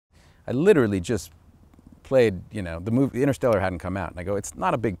I literally just played, you know, the movie Interstellar hadn't come out, and I go, it's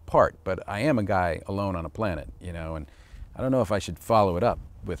not a big part, but I am a guy alone on a planet, you know, and I don't know if I should follow it up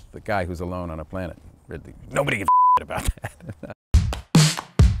with the guy who's alone on a planet. Really, nobody gives a shit about that.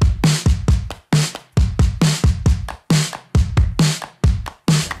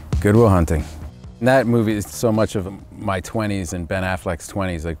 Good Will Hunting. That movie is so much of my 20s and Ben Affleck's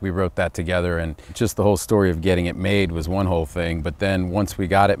 20s. Like, we wrote that together, and just the whole story of getting it made was one whole thing. But then once we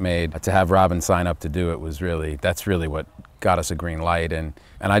got it made, to have Robin sign up to do it was really, that's really what got us a green light. And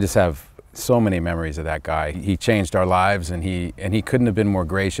I just have so many memories of that guy. He changed our lives, and he couldn't have been more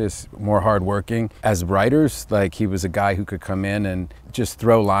gracious, more hardworking. As writers, like, he was a guy who could come in and just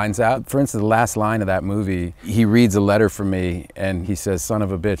throw lines out. For instance, the last line of that movie, he reads a letter from me and he says, "Son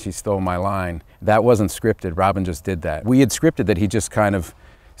of a bitch, he stole my line." That wasn't scripted. Robin just did that. We had scripted that he just kind of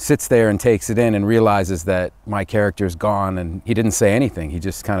sits there and takes it in and realizes that my character's gone, and he didn't say anything. He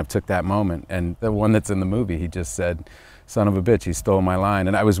just kind of took that moment. And the one that's in the movie, he just said, "Son of a bitch, he stole my line."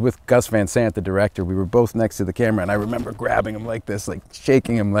 And I was with Gus Van Sant, the director. We were both next to the camera, and I remember grabbing him like this, like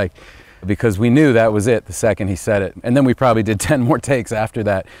shaking him, like, because we knew that was it the second he said it. And then we probably did 10 more takes after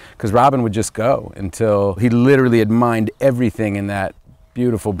that, because Robin would just go until he literally had mined everything in that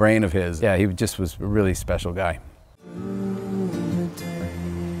beautiful brain of his. Yeah, he just was a really special guy.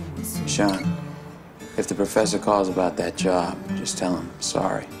 Sean, if the professor calls about that job, just tell him,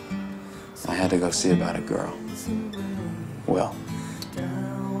 sorry. I had to go see about a girl. Will.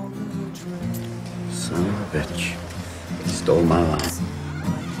 Son of a bitch. He stole my line.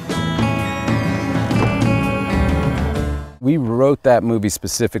 We wrote that movie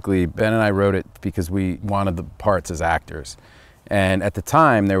specifically. Ben and I wrote it because we wanted the parts as actors. And at the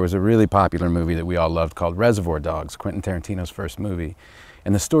time, there was a really popular movie that we all loved called Reservoir Dogs, Quentin Tarantino's first movie.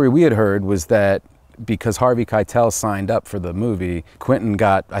 And the story we had heard was that because Harvey Keitel signed up for the movie, Quentin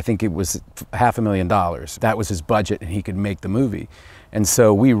got, I think it was $500,000. That was his budget, and he could make the movie. And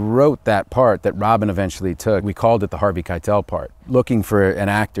so we wrote that part that Robin eventually took. We called it the Harvey Keitel part, looking for an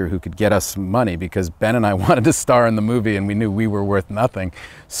actor who could get us money, because Ben and I wanted to star in the movie and we knew we were worth nothing.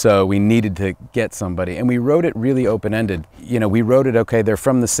 So we needed to get somebody. And we wrote it really open-ended. You know, we wrote it, okay, they're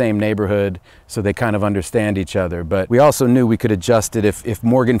from the same neighborhood, so they kind of understand each other. But we also knew we could adjust it if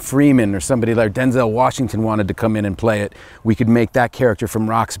Morgan Freeman or somebody like Denzel Washington wanted to come in and play it, we could make that character from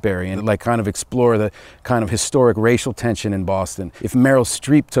Roxbury and like kind of explore the kind of historic racial tension in Boston. If Meryl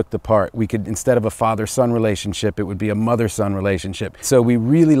Streep took the part, we could, instead of a father-son relationship, it would be a mother-son relationship. So we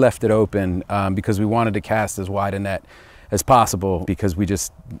really left it open because we wanted to cast as wide a net as possible, because we're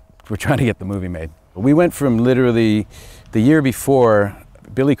trying to get the movie made. We went from literally the year before,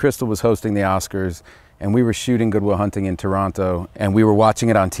 Billy Crystal was hosting the Oscars, and we were shooting Good Will Hunting in Toronto, and we were watching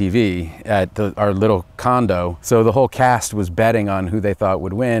it on TV at our little condo. So the whole cast was betting on who they thought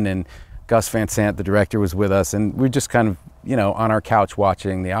would win, and Gus Van Sant, the director, was with us, and we just kind of, you know, on our couch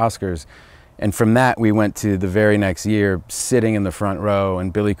watching the Oscars. And from that, we went to the very next year, sitting in the front row,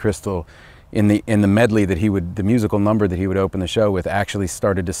 and Billy Crystal, in the medley that the musical number that he would open the show with, actually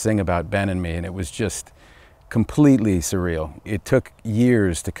started to sing about Ben and me, and it was just completely surreal. It took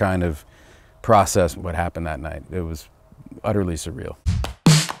years to kind of process what happened that night. It was utterly surreal.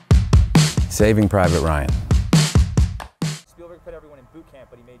 Saving Private Ryan. Spielberg put everyone in boot camp,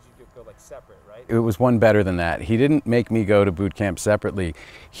 but he made you go like separate, right? It was one better than that. He didn't make me go to boot camp separately.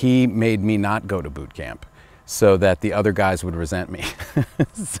 He made me not go to boot camp so that the other guys would resent me.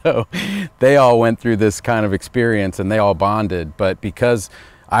 So they all went through this kind of experience and they all bonded, but because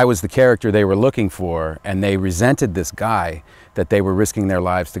I was the character they were looking for and they resented this guy that they were risking their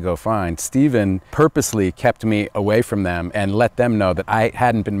lives to go find, Steven purposely kept me away from them and let them know that I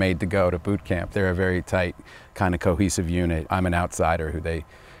hadn't been made to go to boot camp. They're a very tight, kind of cohesive unit. I'm an outsider who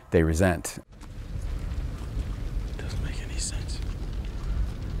they resent. Doesn't make any sense.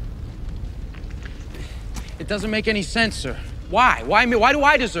 It doesn't make any sense, sir. Why? Why me? Why do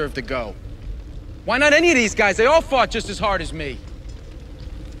I deserve to go? Why not any of these guys? They all fought just as hard as me.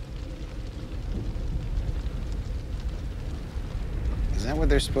 Is that what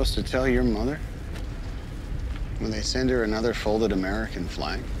they're supposed to tell your mother when they send her another folded American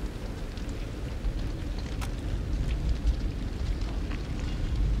flag?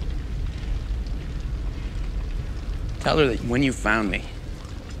 Tell her that when you found me,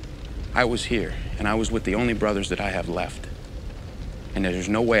 I was here, and I was with the only brothers that I have left. And there's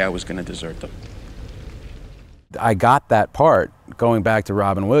no way I was going to desert them. I got that part, going back to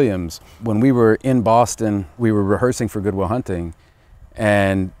Robin Williams. When we were in Boston, we were rehearsing for Good Will Hunting,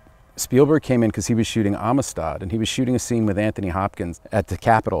 and Spielberg came in because he was shooting Amistad, and he was shooting a scene with Anthony Hopkins at the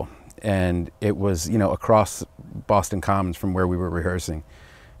Capitol. And it was, you know, across Boston Commons from where we were rehearsing.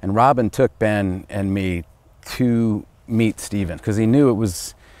 And Robin took Ben and me to meet Steven because he knew it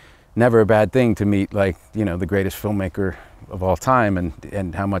was never a bad thing to meet, like, you know, the greatest filmmaker of all time,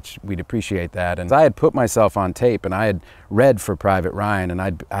 and how much we'd appreciate that. And I had put myself on tape and I had read for Private Ryan, and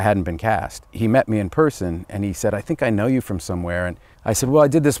I hadn't been cast. He met me in person and he said, "I think I know you from somewhere." And I said, "Well, I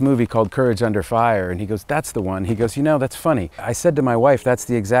did this movie called Courage Under Fire." And he goes, "That's the one." He goes, "You know, that's funny. I said to my wife, that's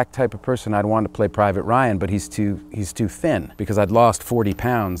the exact type of person I'd want to play Private Ryan, but he's too thin," because I'd lost 40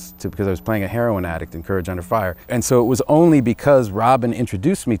 pounds because I was playing a heroin addict in Courage Under Fire. And so it was only because Robin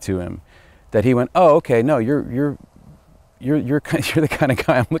introduced me to him that he went, "Oh, okay, no, you're the kind of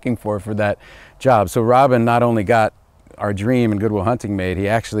guy I'm looking for that job." So Robin not only got our dream and Good Will Hunting made, he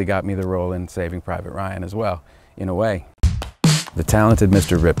actually got me the role in Saving Private Ryan as well, in a way. The Talented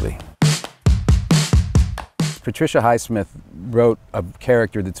Mr. Ripley. Patricia Highsmith wrote a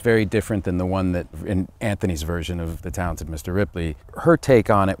character that's very different than the one that in Anthony's version of The Talented Mr. Ripley. Her take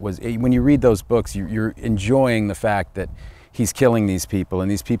on it was, when you read those books, you're enjoying the fact that he's killing these people,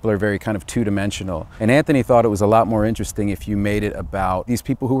 and these people are very kind of two-dimensional. And Anthony thought it was a lot more interesting if you made it about these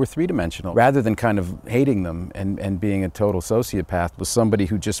people who were three-dimensional, rather than kind of hating them and being a total sociopath, was somebody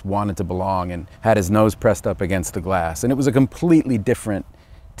who just wanted to belong and had his nose pressed up against the glass. And it was a completely different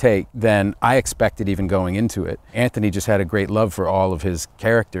take than I expected even going into it. Anthony just had a great love for all of his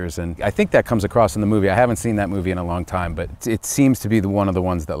characters, and I think that comes across in the movie. I haven't seen that movie in a long time, but it seems to be one of the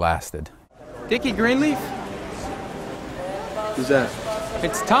ones that lasted. Dickie Greenleaf? Who's that?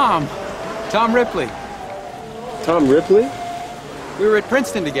 It's Tom. Tom Ripley. Tom Ripley? We were at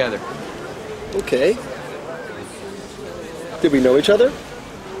Princeton together. Okay. Did we know each other?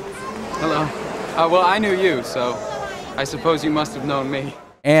 Hello. Well, I knew you, so I suppose you must have known me.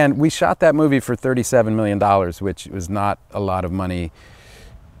 And we shot that movie for $37 million, which was not a lot of money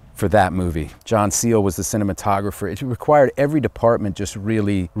for that movie. John Seal was the cinematographer. It required every department just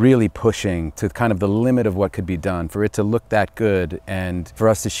really pushing to kind of the limit of what could be done for it to look that good and for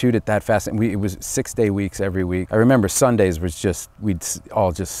us to shoot it that fast. And it was 6-day weeks every week. I remember Sundays was just, we'd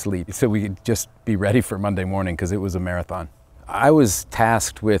all just sleep so we could just be ready for Monday morning because it was a marathon. I was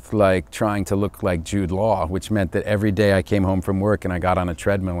tasked with trying to look like Jude Law, which meant that every day I came home from work and I got on a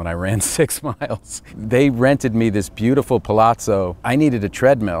treadmill and I ran 6 miles. They rented me this beautiful palazzo. I needed a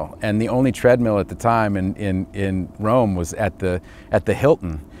treadmill, and the only treadmill at the time in Rome was at the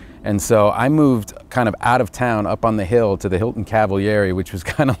Hilton. And so I moved kind of out of town up on the hill to the Hilton Cavalieri, which was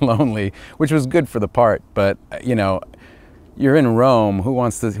kind of lonely, which was good for the part, but you know, you're in Rome. Who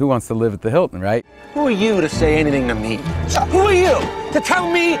wants to live at the Hilton, right? Who are you to say anything to me? Who are you to tell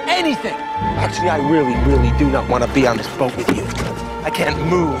me anything? Actually, I really do not want to be on this boat with you. I can't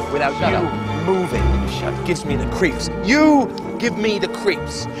move without you moving. It gives me the creeps. You give me the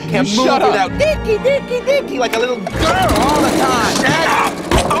creeps. Can't move without Dickie, like a little girl all the time.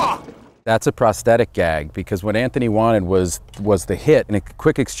 Shut up! That's a prosthetic gag, because what Anthony wanted was the hit and a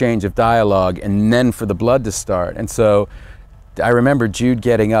quick exchange of dialogue and then for the blood to start. And so I remember Jude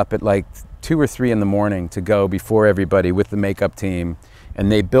getting up at 2 or 3 in the morning to go before everybody with the makeup team,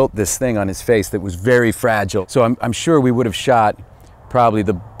 and they built this thing on his face that was very fragile. So I'm sure we would have shot probably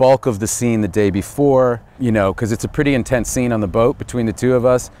the bulk of the scene the day before, you know, because it's a pretty intense scene on the boat between the two of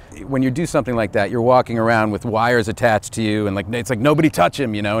us. When you do something like that, you're walking around with wires attached to you, and it's like nobody touch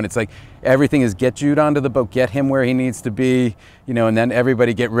him, you know, and it's like everything is get Jude onto the boat, get him where he needs to be, you know, and then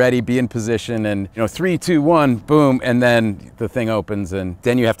everybody get ready, be in position, and 3, 2, 1, boom, and then the thing opens, and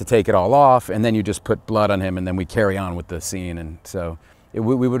then you have to take it all off, and then you just put blood on him, and then we carry on with the scene. And so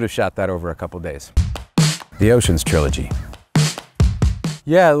we would have shot that over a couple days. The Ocean's Trilogy.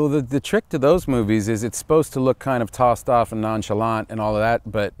 Yeah, well, the trick to those movies is it's supposed to look kind of tossed off and nonchalant and all of that,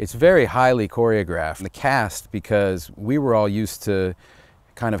 but it's very highly choreographed. The cast, because we were all used to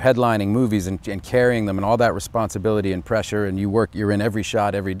kind of headlining movies and carrying them and all that responsibility and pressure, and you're in every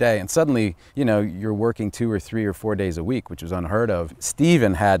shot every day, and suddenly, you know, you're working 2 or 3 or 4 days a week, which was unheard of.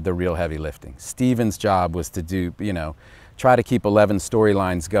 Steven had the real heavy lifting. Steven's job was to do, you know, try to keep 11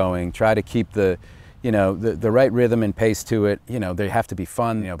 storylines going, try to keep the right rhythm and pace to it. You know, they have to be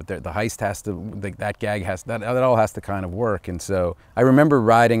fun, you know, but the heist has to, that gag has, that all has to kind of work. And so I remember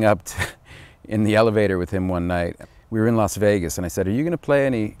riding up in the elevator with him one night. We were in Las Vegas, and I said, "Are you going to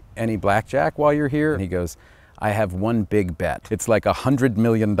play any blackjack while you're here?" And he goes, "I have one big bet. It's like $100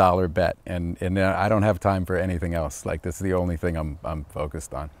 million bet, and I don't have time for anything else. Like, this is the only thing I'm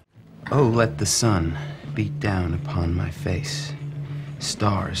focused on." Oh, let the sun beat down upon my face,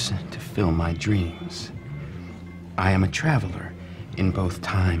 stars to fill my dreams. I am a traveler in both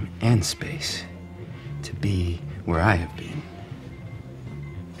time and space, to be where I have been.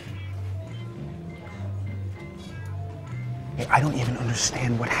 I don't even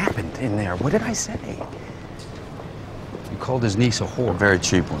understand what happened in there. What did I say? You called his niece a whore. A very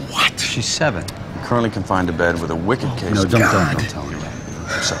cheap one. What? She's 7. Currently confined to bed with a wicked case. No, of- don't tell her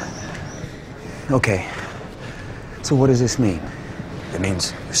that. I'm sorry. Okay. So what does this mean? It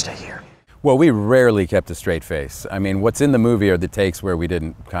means you stay here. Well, we rarely kept a straight face. I mean, what's in the movie are the takes where we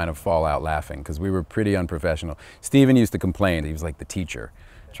didn't kind of fall out laughing because we were pretty unprofessional. Steven used to complain. He was like the teacher,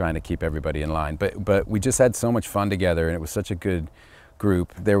 trying to keep everybody in line. But we just had so much fun together, and it was such a good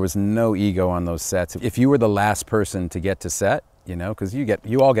group. There was no ego on those sets. If you were the last person to get to set, you know, because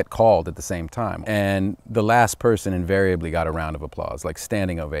you all get called at the same time, and the last person invariably got a round of applause, like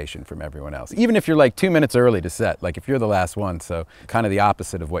standing ovation from everyone else. Even if you're like 2 minutes early to set, like if you're the last one, so kind of the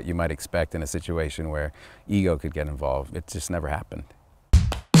opposite of what you might expect in a situation where ego could get involved. It just never happened.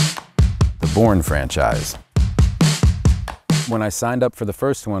 The Bourne Franchise. When I signed up for the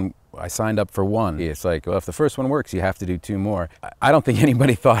first one, I signed up for 1. It's like, well, if the first one works, you have to do 2 more. I don't think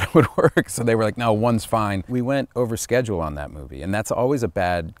anybody thought it would work, so they were like, no, 1's fine. We went over schedule on that movie, and that's always a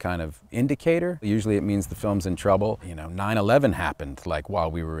bad kind of indicator. Usually it means the film's in trouble. You know, 9/11 happened, like,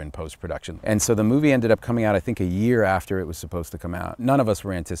 while we were in post-production. And so the movie ended up coming out, I think, a year after it was supposed to come out. None of us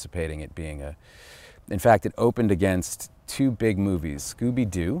were anticipating it being a... In fact, it opened against 2 big movies,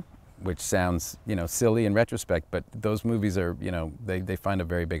 Scooby-Doo, which sounds, you know, silly in retrospect, but those movies are, you know, they find a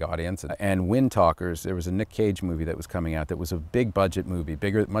very big audience. And Wind Talkers, there was a Nick Cage movie that was coming out that was a big budget movie,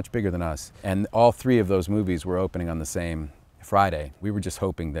 much bigger than us. And all 3 of those movies were opening on the same Friday. We were just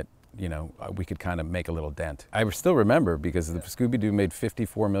hoping that, you know, we could kind of make a little dent. I still remember because the Scooby-Doo made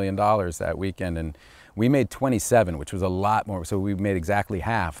 $54 million that weekend, and we made 27, which was a lot more, so we made exactly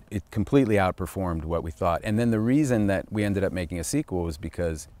half. It completely outperformed what we thought. And then the reason that we ended up making a sequel was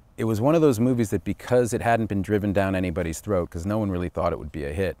because it was one of those movies that, because it hadn't been driven down anybody's throat, because no one really thought it would be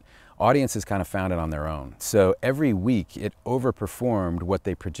a hit, audiences kind of found it on their own. So every week it overperformed what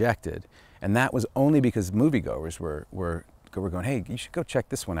they projected, and that was only because moviegoers were going, hey, you should go check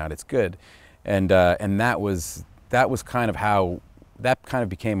this one out, it's good. And that was kind of how, that kind of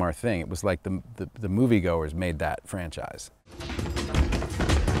became our thing. It was like the moviegoers made that franchise.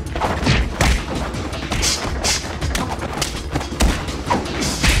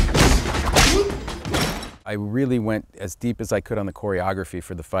 I really went as deep as I could on the choreography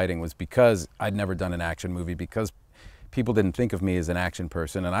for the fighting, was because I'd never done an action movie, because people didn't think of me as an action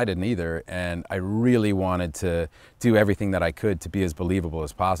person, and I didn't either, and I really wanted to do everything that I could to be as believable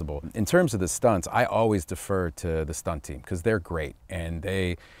as possible. In terms of the stunts, I always defer to the stunt team, because they're great, and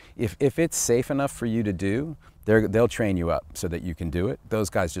if it's safe enough for you to do, they'll train you up so that you can do it.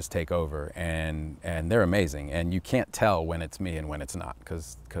 Those guys just take over, and they're amazing, and you can't tell when it's me and when it's not,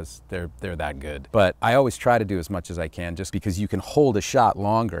 because they're that good. But I always try to do as much as I can, just because you can hold a shot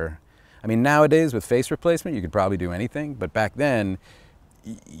longer. I mean, nowadays with face replacement, you could probably do anything, but back then,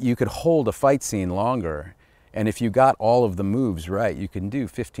 you could hold a fight scene longer, and if you got all of the moves right, you can do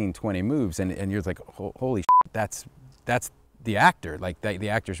 15, 20 moves, and you're like, holy shit, that's the actor, like the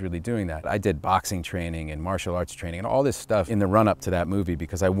actor's really doing that. I did boxing training and martial arts training and all this stuff in the run-up to that movie,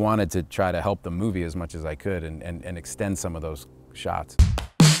 because I wanted to try to help the movie as much as I could and extend some of those shots.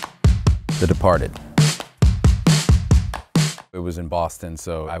 The Departed. It was in Boston,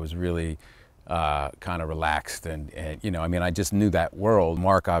 so I was really kind of relaxed, and you know, I mean, I just knew that world.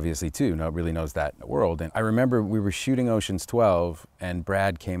 Mark obviously too, really knows that world. And I remember we were shooting Ocean's 12, and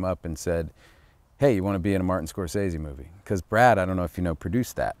Brad came up and said, hey, you want to be in a Martin Scorsese movie? Because Brad, I don't know if you know,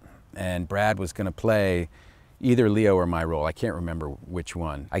 produced that. And Brad was going to play either Leo or my role. I can't remember which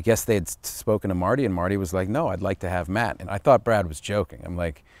one. I guess they had spoken to Marty, and Marty was like, no, I'd like to have Matt. And I thought Brad was joking. I'm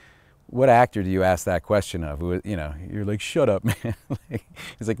like, what actor do you ask that question of? You know, you're like, shut up, man.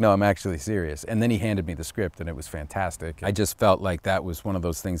 He's like, no, I'm actually serious. And then he handed me the script, and it was fantastic. I just felt like that was one of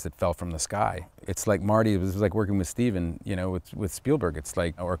those things that fell from the sky. It's like Marty, it was like working with Steven, you know, with Spielberg. It's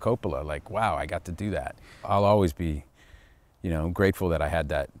like, or Coppola, like, wow, I got to do that. I'll always be, you know, grateful that I had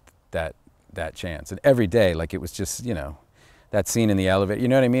that chance. And every day, like, it was just, you know, that scene in the elevator, you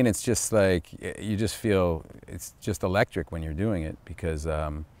know what I mean? It's just like, you just feel, it's just electric when you're doing it, because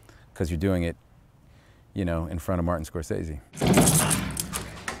you're doing it, you know, in front of Martin Scorsese.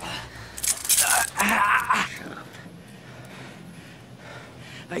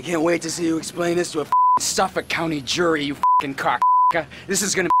 I can't wait to see you explain this to a Suffolk County jury, you fucking cocksucker. This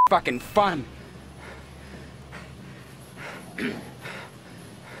is gonna be fucking fun.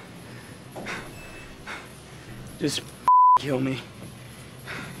 Just kill me.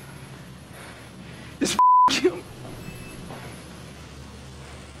 Just kill me.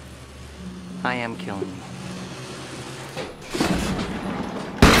 I am killing you.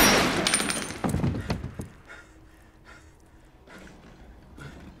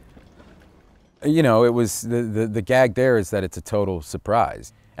 You know, it was, the gag there is that it's a total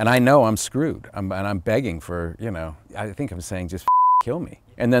surprise. And I know I'm screwed, and I'm begging for, you know, I think I'm saying just kill me.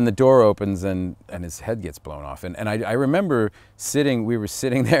 And then the door opens and his head gets blown off. And I remember we were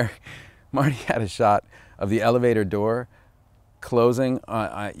sitting there, Marty had a shot of the elevator door closing,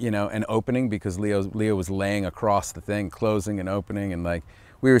 you know, and opening, because Leo was laying across the thing, closing and opening, and like,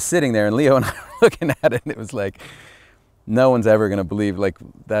 we were sitting there and Leo and I were looking at it, and it was like, no one's ever gonna believe, like,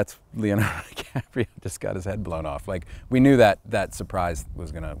 that's Leonardo DiCaprio just got his head blown off. Like, we knew that surprise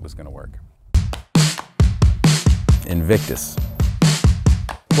was gonna work. Invictus.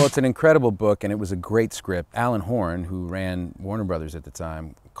 Well, it's an incredible book, and it was a great script. Alan Horn, who ran Warner Brothers at the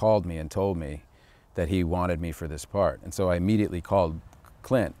time, called me and told me that he wanted me for this part. And so I immediately called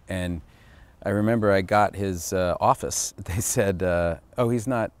Clint, and I remember I got his office. They said, oh, he's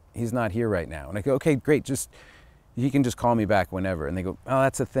not here right now. And I go, okay, great, he can just call me back whenever. And they go, oh,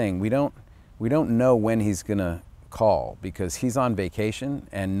 that's the thing. We don't know when he's gonna call, because he's on vacation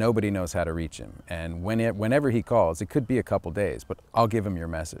and nobody knows how to reach him. And whenever he calls, it could be a couple days, but I'll give him your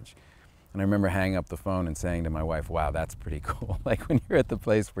message. And I remember hanging up the phone and saying to my wife, wow, that's pretty cool. Like, when you're at the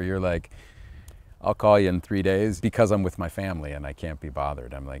place where you're like, I'll call you in 3 days because I'm with my family and I can't be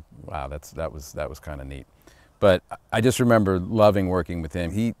bothered. I'm like, wow, that was kind of neat. But I just remember loving working with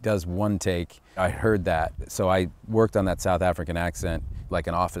him. He does one take. I heard that. So I worked on that South African accent like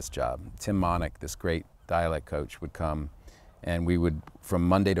an office job. Tim Monick, this great dialect coach, would come, and we would, from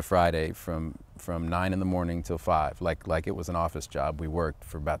Monday to Friday, from 9 in the morning till 5, like it was an office job. We worked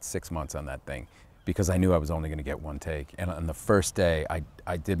for about 6 months on that thing, because I knew I was only gonna get one take. And on the first day,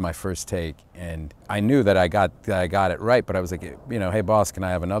 I did my first take, and I knew that I got it right, but I was like, you know, hey boss, can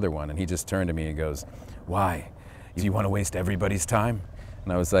I have another one? And he just turned to me and goes, why? Do you want to waste everybody's time?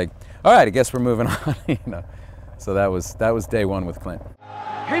 And I was like, all right, I guess we're moving on, you know. So that was day one with Clint.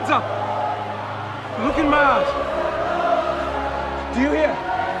 Heads up! Look in my eyes. Do you hear?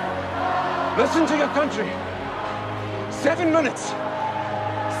 Listen to your country. 7 minutes.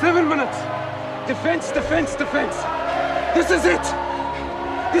 7 minutes. Defense, defense, defense. This is it.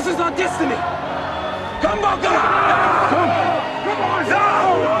 This is our destiny. Come on, come on, no!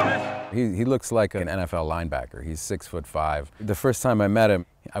 He looks like an NFL linebacker. He's 6'5". The first time I met him,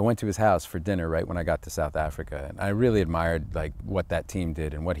 I went to his house for dinner right when I got to South Africa, and I really admired like what that team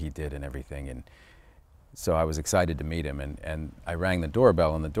did and what he did and everything. And so I was excited to meet him, and I rang the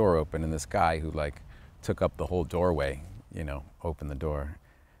doorbell, and the door opened, and this guy who like took up the whole doorway, you know, opened the door,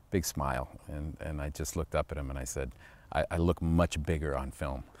 big smile, and I just looked up at him and I said, I look much bigger on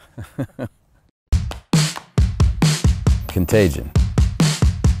film. Contagion.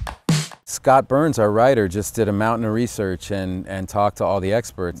 Scott Burns, our writer, just did a mountain of research and talked to all the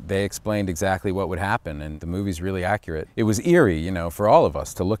experts. They explained exactly what would happen, and the movie's really accurate. It was eerie, you know, for all of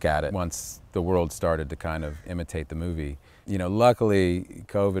us to look at it once the world started to kind of imitate the movie. You know, luckily,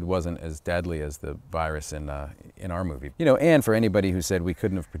 COVID wasn't as deadly as the virus in our movie. You know, and for anybody who said we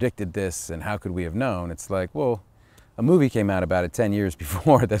couldn't have predicted this and how could we have known, it's like, well, a movie came out about it 10 years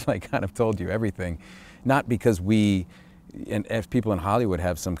before that like kind of told you everything. Not because we, and if people in Hollywood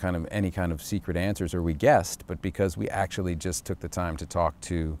have any kind of secret answers or we guessed, but because we actually just took the time to talk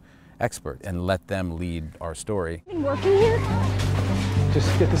to experts and let them lead our story. Been working here?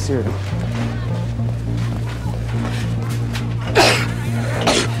 Just get the cereal.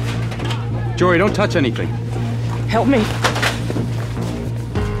 Jory, don't touch anything. Help me.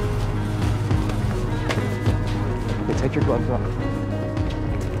 Here, take your gloves off.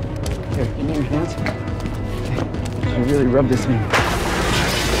 Here, give me your hands. You really rub this in.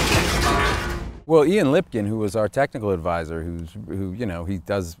 Well, Ian Lipkin, who was our technical advisor, who you know, he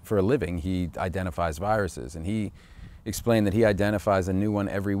does for a living, he identifies viruses, and he explained that he identifies a new one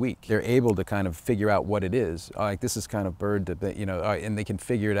every week. They're able to kind of figure out what it is. Like, this is kind of bird, you know, and they can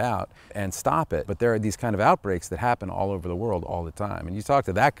figure it out and stop it. But there are these kind of outbreaks that happen all over the world all the time. And you talk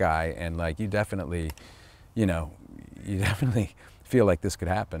to that guy, and like, you definitely, you know, you definitely feel like this could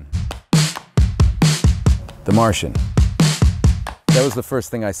happen. The Martian. That was the first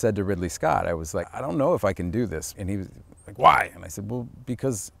thing I said to Ridley Scott. I was like, I don't know if I can do this. And he was like, why? And I said, well,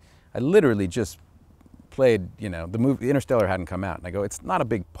 because I literally just played, you know, the movie Interstellar hadn't come out. And I go, it's not a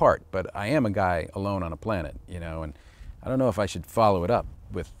big part, but I am a guy alone on a planet, you know, and I don't know if I should follow it up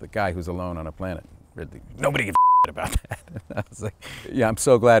with the guy who's alone on a planet. Ridley, nobody gives a shit about that. And I was like, yeah, I'm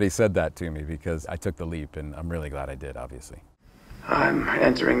so glad he said that to me, because I took the leap, and I'm really glad I did, obviously. I'm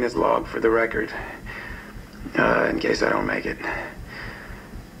entering this log for the record, in case I don't make it.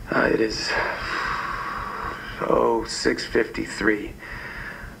 It is 6:53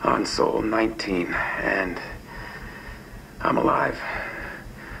 on Sol 19, and I'm alive.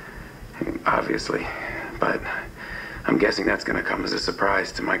 obviously, but I'm guessing that's gonna come as a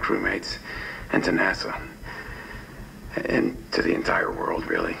surprise to my crewmates and to NASA. And to the entire world,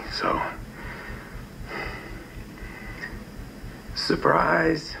 really, so.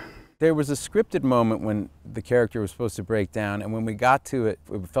 Surprise. There was a scripted moment when the character was supposed to break down, and when we got to it,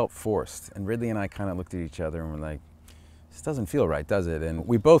 it felt forced. And Ridley and I kind of looked at each other and were like, this doesn't feel right, does it? And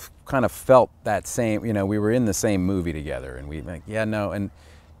we both kind of felt that same, you know, we were in the same movie together, and we like, yeah, no. And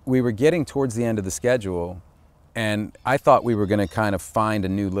we were getting towards the end of the schedule, and I thought we were gonna kind of find a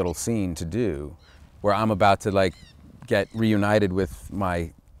new little scene to do, where I'm about to like get reunited with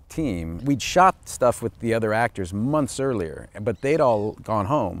my team. We'd shot stuff with the other actors months earlier, but they'd all gone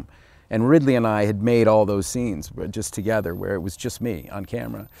home. And Ridley and I had made all those scenes just together where it was just me on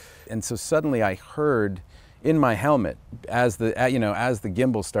camera. And so suddenly I heard in my helmet, as the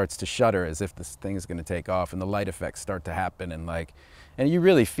gimbal starts to shudder as if this thing is gonna take off and the light effects start to happen, and you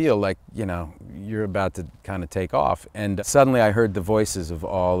really feel like, you know, you're about to kind of take off. And suddenly I heard the voices of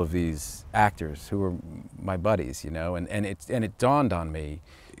all of these actors who were my buddies, you know, and it dawned on me,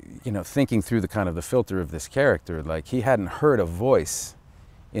 you know, thinking through the kind of the filter of this character, like he hadn't heard a voice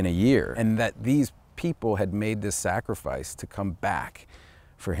in a year, and that these people had made this sacrifice to come back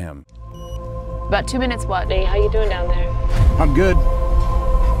for him. About 2 minutes, Watney. How you doing down there? I'm good.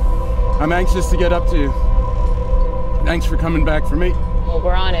 I'm anxious to get up to you. Thanks for coming back for me. Well,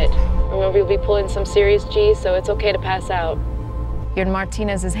 we're on it. Remember, you'll be pulling some serious G's, so it's okay to pass out. You're in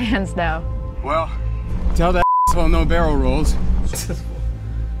Martinez's hands now. Well, tell that asshole no barrel rolls.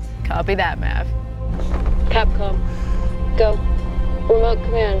 Copy that, Mav. Capcom, go. Remote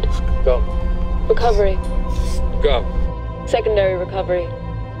command. Go. Recovery. Go. Secondary recovery.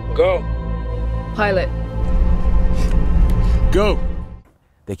 Go. Pilot. Go.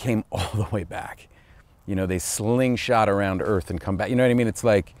 They came all the way back. You know, they slingshot around Earth and come back. You know what I mean? It's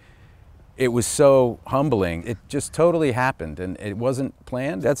like, it was so humbling. It just totally happened, and it wasn't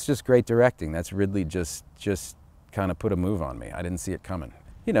planned. That's just great directing. That's Ridley just kind of put a move on me. I didn't see it coming.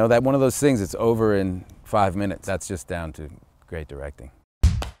 You know, that one of those things, it's over in 5 minutes. That's just down to great directing.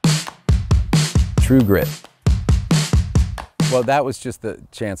 True Grit. Well, that was just the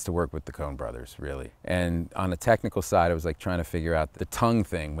chance to work with the Coen brothers, really. And on the technical side, I was like trying to figure out the tongue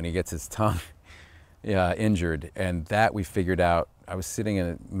thing, when he gets his tongue injured, and that we figured out. I was sitting in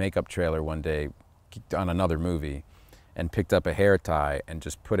a makeup trailer one day on another movie and picked up a hair tie and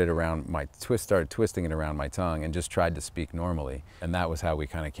just put it around my started twisting it around my tongue and just tried to speak normally. And that was how we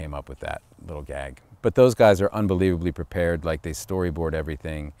kind of came up with that little gag. But those guys are unbelievably prepared, like they storyboard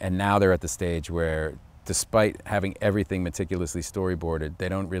everything. And now they're at the stage where, despite having everything meticulously storyboarded, they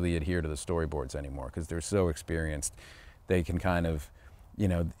don't really adhere to the storyboards anymore because they're so experienced. They can kind of, you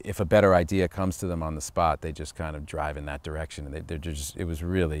know, if a better idea comes to them on the spot, they just kind of drive in that direction. And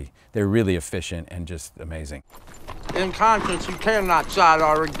they're really efficient and just amazing. In conscience, you cannot cite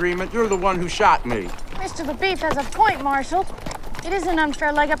our agreement. You're the one who shot me. Mr. LaBeef has a point, Marshal. It is an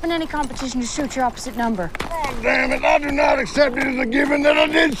unfair leg up in any competition to shoot your opposite number. Oh, damn it, I do not accept it as a given that I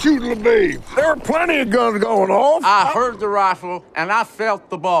did shoot LaBeef. There are plenty of guns going off. I heard the rifle, and I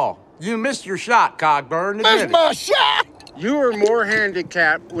felt the ball. You missed your shot, Cogburn. Missed my shot! You were more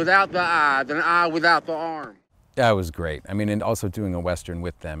handicapped without the eye than I without the arm. That was great. I mean, and also doing a Western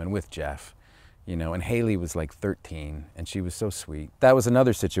with them and with Jeff, you know, and Haley was like 13 and she was so sweet. That was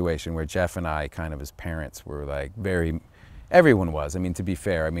another situation where Jeff and I, kind of as parents, were like everyone was. I mean, to be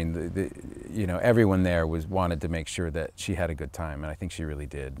fair, I mean, you know, everyone there wanted to make sure that she had a good time, and I think she really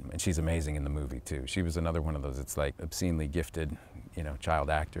did. And she's amazing in the movie too. She was another one of those, it's like obscenely gifted, you know, child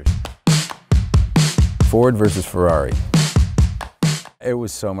actors. Ford versus Ferrari. It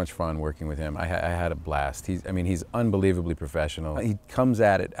was so much fun working with him. I had a blast. He's unbelievably professional. He comes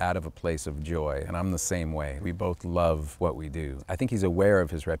at it out of a place of joy, and I'm the same way. We both love what we do. I think he's aware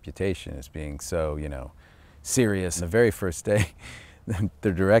of his reputation as being so, you know, serious. The very first day,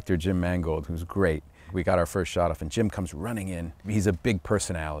 the director, Jim Mangold, who's great, we got our first shot off, and Jim comes running in. He's a big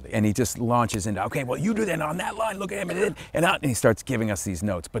personality, and he just launches into, okay, well, you do that on that line, look at him, and out, and he starts giving us these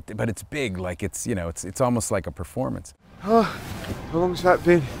notes. But it's big, like it's, you know, it's almost like a performance. Oh, how long's that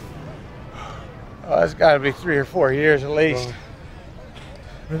been? Oh, it's got to be 3 or 4 years at least.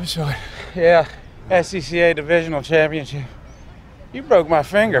 Riverside. Yeah, SCCA Divisional Championship. You broke my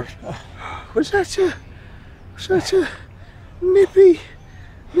finger. Was that such a nippy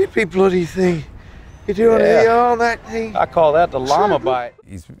bloody thing? You doing all that thing? I call that the llama bite.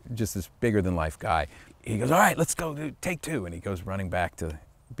 He's just this bigger than life guy. He goes, all right, let's go do take 2. And he goes running back to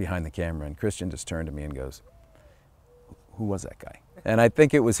behind the camera, and Christian just turned to me and goes, who was that guy? And I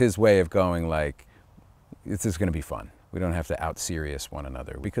think it was his way of going like, this is gonna be fun. We don't have to out-serious one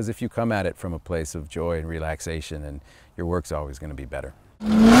another. Because if you come at it from a place of joy and relaxation, and your work's always going to be better. You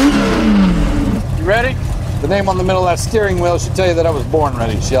ready? The name on the middle of that steering wheel should tell you that I was born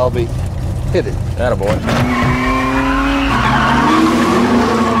ready, Shelby. Hit it. Attaboy.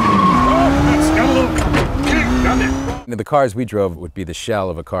 Got a little kick, doesn't it? The cars we drove would be the shell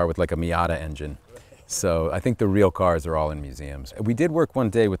of a car with like a Miata engine. So I think the real cars are all in museums. We did work one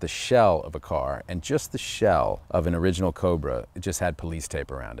day with the shell of a car, and just the shell of an original Cobra, it just had police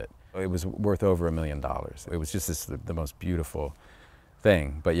tape around it. It was worth over $1 million. It was just the most beautiful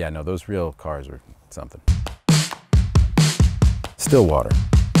thing. But yeah, no, those real cars are something. Stillwater.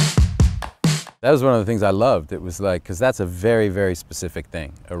 That was one of the things I loved. It was like, because that's a very, very specific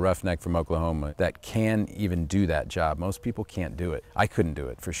thing. A roughneck from Oklahoma that can even do that job. Most people can't do it. I couldn't do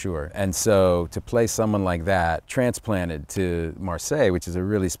it, for sure. And so to play someone like that, transplanted to Marseille, which is a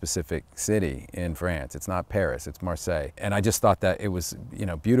really specific city in France. It's not Paris, it's Marseille. And I just thought that it was, you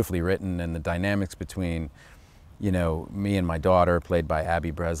know, beautifully written, and the dynamics between, you know, me and my daughter, played by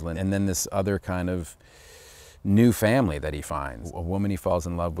Abby Breslin, and then this other kind of new family that he finds. A woman he falls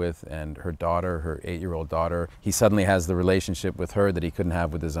in love with, and her daughter, her 8-year-old daughter. He suddenly has the relationship with her that he couldn't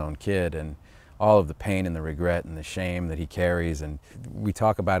have with his own kid, and all of the pain and the regret and the shame that he carries. And we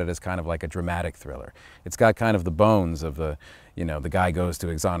talk about it as kind of like a dramatic thriller. It's got kind of the bones of the, you know, the guy goes to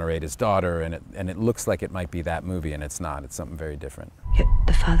exonerate his daughter, and it looks like it might be that movie, and it's not. It's something very different. You're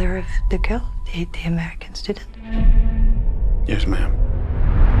the father of the girl, the American student? Yes, ma'am.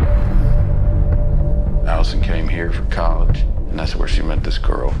 Allison came here for college, and that's where she met this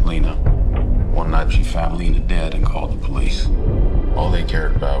girl, Lena. One night she found Lena dead and called the police. All they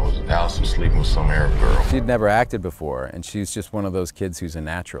cared about was Allison sleeping with some Arab girl. She'd never acted before, and she's just one of those kids who's a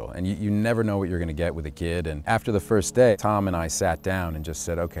natural. And you never know what you're gonna get with a kid. And after the first day, Tom and I sat down and just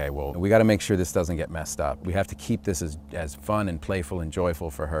said, okay, well, we gotta make sure this doesn't get messed up. We have to keep this as fun and playful and joyful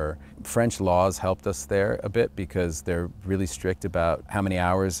for her. French laws helped us there a bit, because they're really strict about how many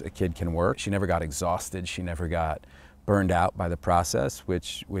hours a kid can work. She never got exhausted, she never got burned out by the process,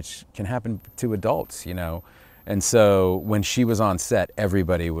 which can happen to adults, you know. And so when she was on set,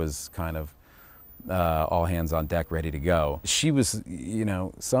 everybody was kind of all hands on deck, ready to go. She was, you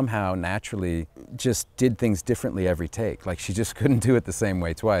know, somehow naturally just did things differently every take. Like, she just couldn't do it the same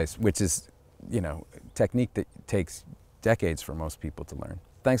way twice, which is, you know, technique that takes decades for most people to learn.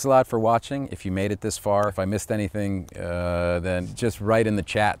 Thanks a lot for watching. If you made it this far, if I missed anything, then just write in the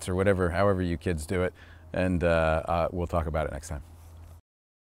chats or whatever, however you kids do it, and we'll talk about it next time.